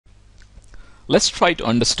Let's try to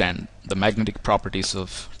understand the magnetic properties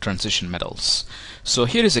of transition metals. So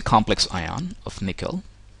here is a complex ion of nickel.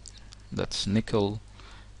 That's nickel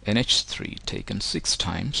NH3 taken 6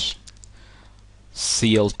 times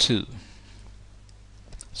Cl2.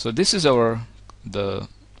 So this is the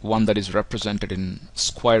one that is represented in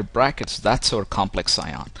square brackets. That's our complex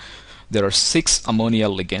ion. There are 6 ammonia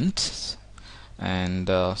ligands. And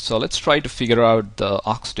so let's try to figure out the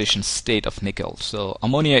oxidation state of nickel. So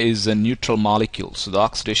ammonia is a neutral molecule, so the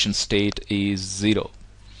oxidation state is 0.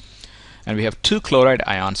 And we have 2 chloride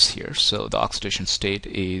ions here, so the oxidation state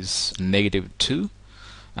is -2.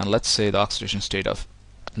 And let's say the oxidation state of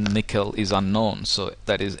nickel is unknown, so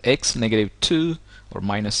that is x -2 or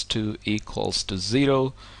 -2 equals to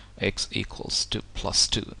 0, x equals to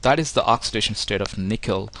 +2. That is the oxidation state of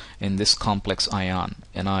nickel in this complex ion,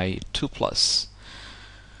 Ni2+.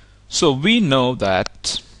 So we know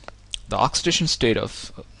that the oxidation state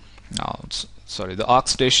of the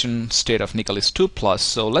oxidation state of nickel is 2+.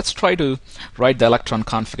 So let's try to write the electron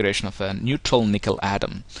configuration of a neutral nickel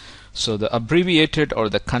atom. So the abbreviated or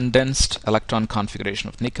the condensed electron configuration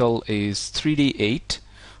of nickel is 3d8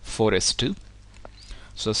 4s2.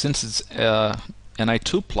 So since it's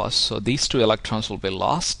Ni2+, so these 2 electrons will be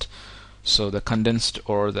lost. So the condensed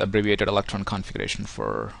or the abbreviated electron configuration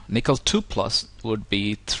for nickel 2+ would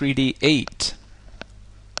be 3d8.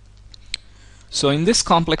 So in this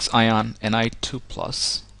complex ion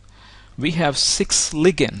Ni2+, we have 6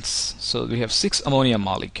 ligands. So we have 6 ammonia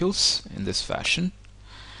molecules in this fashion,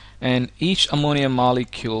 and each ammonia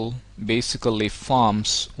molecule basically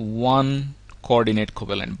forms one coordinate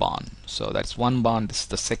covalent bond. So that's one bond, this is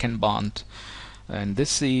the second bond, and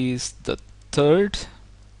this is the third,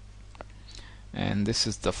 and this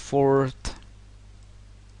is the fourth,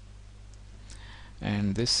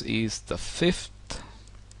 and this is the fifth,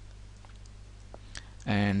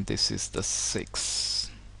 and this is the sixth.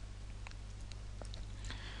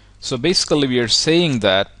 So basically we are saying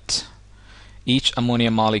that each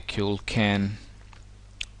ammonia molecule can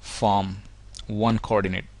form one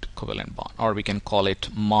coordinate covalent bond, or we can call it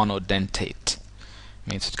monodentate.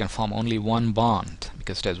 Means it can form only one bond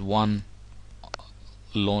because it has one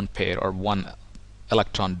lone pair or one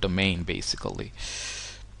electron domain basically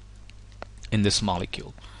in this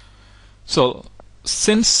molecule. So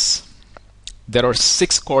since there are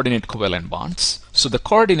 6 coordinate covalent bonds, so the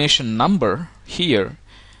coordination number here,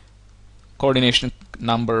 coordination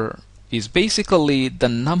number is basically the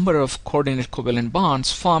number of coordinate covalent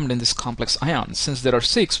bonds formed in this complex ion. Since there are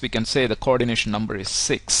 6, we can say the coordination number is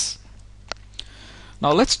 6.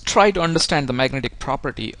 Now let's try to understand the magnetic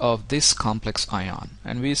property of this complex ion.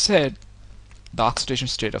 And we said the oxidation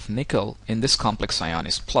state of nickel in this complex ion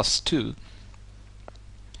is +2.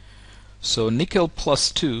 So nickel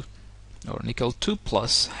 +2 or nickel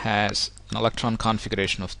 2+ has an electron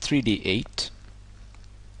configuration of 3d8.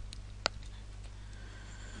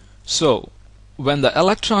 So when the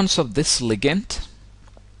electrons of this ligand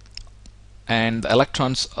and the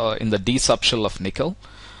electrons in the d subshell of nickel,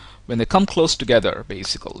 when they come close together,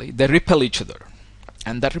 basically they repel each other,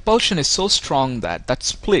 and that repulsion is so strong that that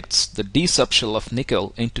splits the d subshell of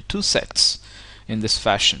nickel into 2 sets in this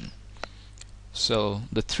fashion. So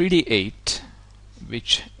the 3d8,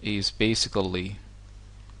 which is basically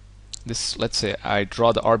this, let's say I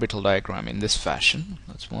draw the orbital diagram in this fashion.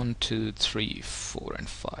 That's 1, 2, 3, 4, and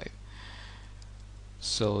 5.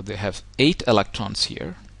 So they have 8 electrons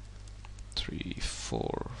here. 3,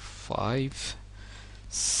 4, 5,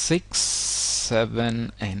 6,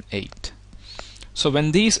 7, and 8. So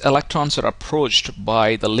when these electrons are approached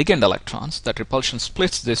by the ligand electrons, that repulsion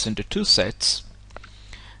splits this into 2 sets,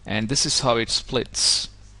 and this is how it splits.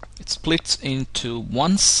 It splits into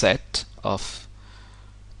one set of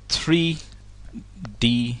 3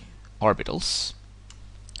 d orbitals.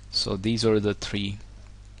 So these are the 3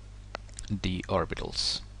 d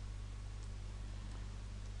orbitals,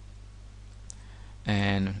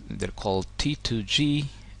 and they're called T2G,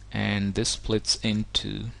 and this splits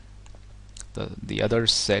into the other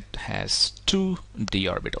set has 2 d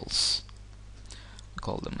orbitals. We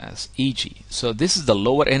call them as EG. So this is the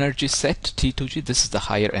lower energy set, T2G. This is the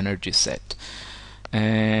higher energy set,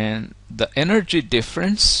 and the energy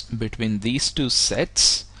difference between these 2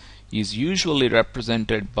 sets is usually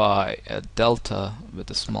represented by a delta with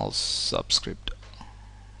a small subscript,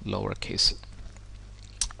 lowercase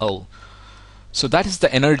o. So that is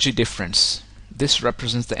the energy difference. This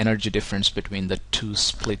represents the energy difference between the 2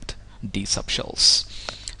 split d subshells.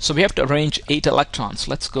 So we have to arrange 8 electrons.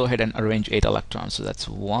 Let's go ahead and arrange 8 electrons. So that's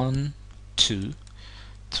 1, 2,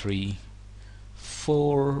 3,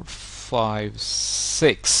 4, 5,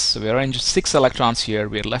 6. So we arranged 6 electrons here.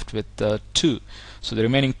 We are left with 2. So the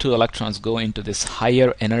remaining 2 electrons go into this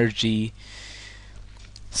higher energy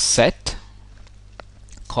set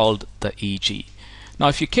called the EG. Now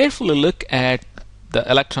if you carefully look at the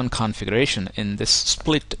electron configuration in this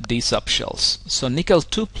split d subshells, so nickel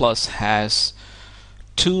 2 plus has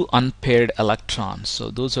 2 unpaired electrons. So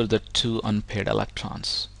those are the 2 unpaired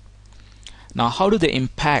electrons. Now how do they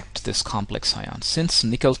impact this complex ion? Since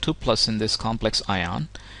nickel 2 plus in this complex ion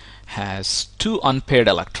has 2 unpaired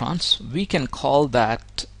electrons, we can call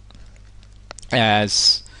that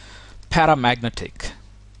as paramagnetic.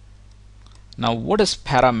 Now what does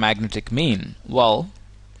paramagnetic mean? Well,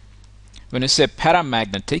 when you say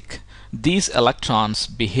paramagnetic, these electrons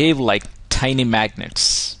behave like tiny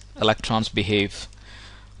magnets. Electrons behave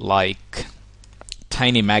like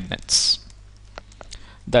tiny magnets.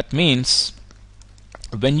 That means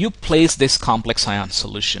when you place this complex ion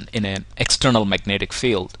solution in an external magnetic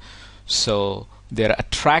field, so they're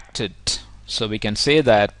attracted, so we can say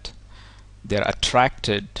that they're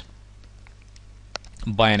attracted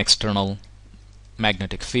by an external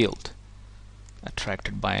magnetic field.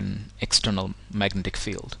 Attracted by an external magnetic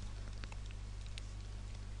field.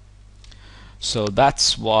 So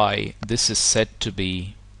that's why this is said to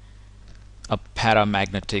be a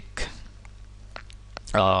paramagnetic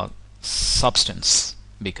substance,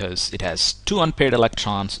 because it has 2 unpaired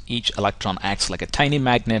electrons. Each electron acts like a tiny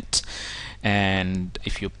magnet, and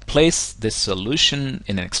if you place this solution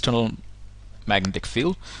in an external magnetic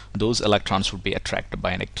field, those electrons would be attracted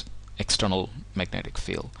by an external magnetic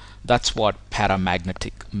field. That's what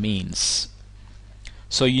paramagnetic means.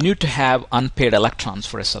 So you need to have unpaired electrons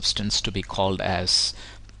for a substance to be called as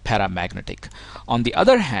paramagnetic. On the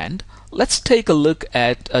other hand, let's take a look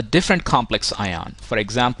at a different complex ion. For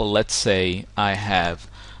example, let's say I have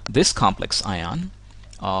this complex ion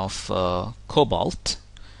of cobalt.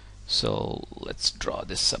 So let's draw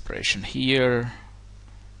this separation here.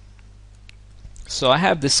 So I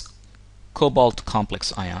have this cobalt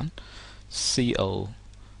complex ion, CONH3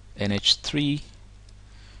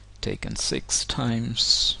 taken 6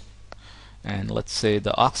 times, and let's say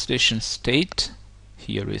the oxidation state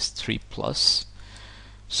here is 3 plus.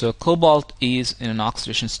 So cobalt is in an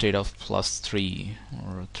oxidation state of +3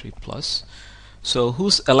 or 3 plus. So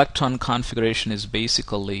whose electron configuration is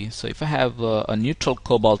basically, so if I have a neutral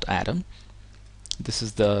cobalt atom, this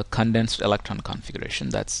is the condensed electron configuration.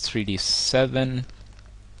 That's 3d7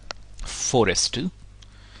 4s2.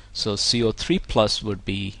 So CO3 plus would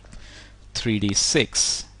be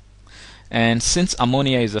 3d6. And since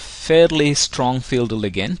ammonia is a fairly strong field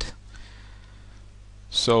ligand,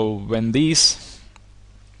 so when these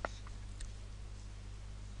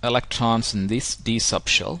electrons in this d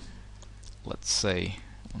subshell, let's say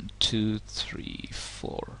 1, 2, 3,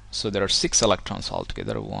 4, so there are 6 electrons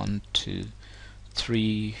altogether, 1, 2,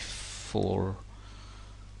 3, 4,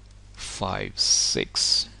 5,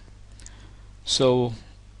 6. So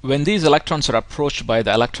when these electrons are approached by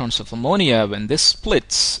the electrons of ammonia, when this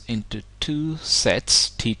splits into 2 sets,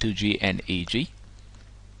 T2G and EG,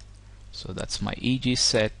 so that's my EG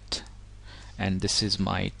set and this is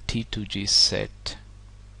my T2G set,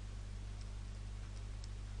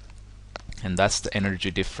 and that's the energy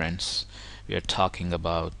difference we are talking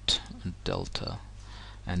about, delta,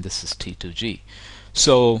 and this is T2G.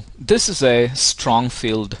 So this is a strong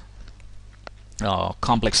field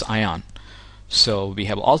complex ion. So we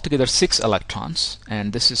have altogether 6 electrons,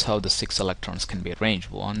 and this is how the 6 electrons can be arranged.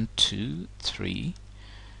 1, 2, 3,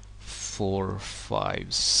 4,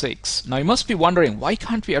 5, 6. Now you must be wondering, why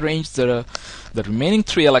can't we arrange the remaining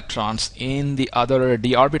 3 electrons in the other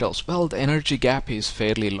d orbitals? Well, the energy gap is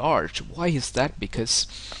fairly large. Why is that? Because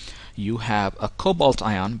you have a cobalt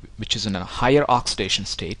ion which is in a higher oxidation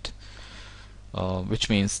state, which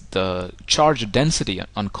means the charge density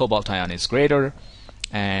on cobalt ion is greater,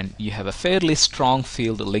 and you have a fairly strong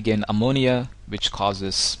field ligand ammonia, which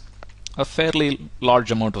causes a fairly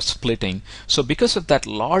large amount of splitting. So because of that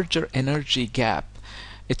larger energy gap,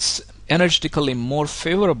 it's energetically more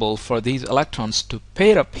favorable for these electrons to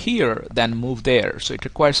pair up here than move there. So it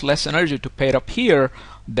requires less energy to pair up here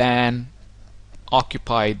than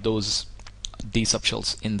occupy those d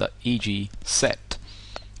subshells in the EG set.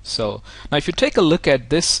 So now if you take a look at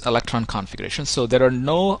this electron configuration, so there are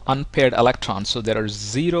no unpaired electrons, so there are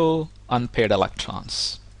 0 unpaired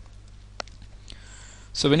electrons.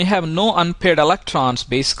 So when you have no unpaired electrons,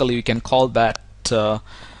 basically we can call that the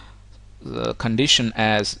condition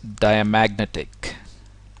as diamagnetic.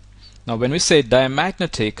 Now when we say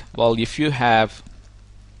diamagnetic, well, if you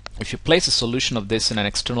place a solution of this in an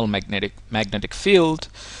external magnetic field,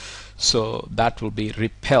 so that will be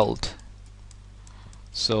repelled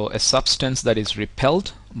So a substance that is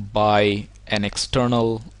repelled by an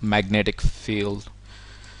external magnetic field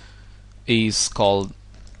is called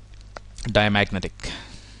diamagnetic.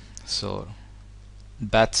 So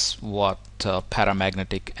that's what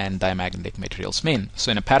paramagnetic and diamagnetic materials mean.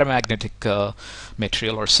 So in a paramagnetic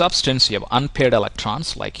material or substance, you have unpaired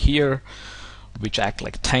electrons like here, which act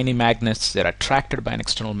like tiny magnets. They're attracted by an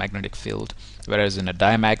external magnetic field, whereas in a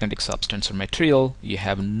diamagnetic substance or material, you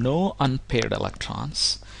have no unpaired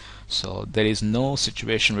electrons. So there is no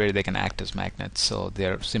situation where they can act as magnets, so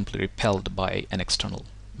they're simply repelled by an external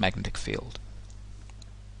magnetic field.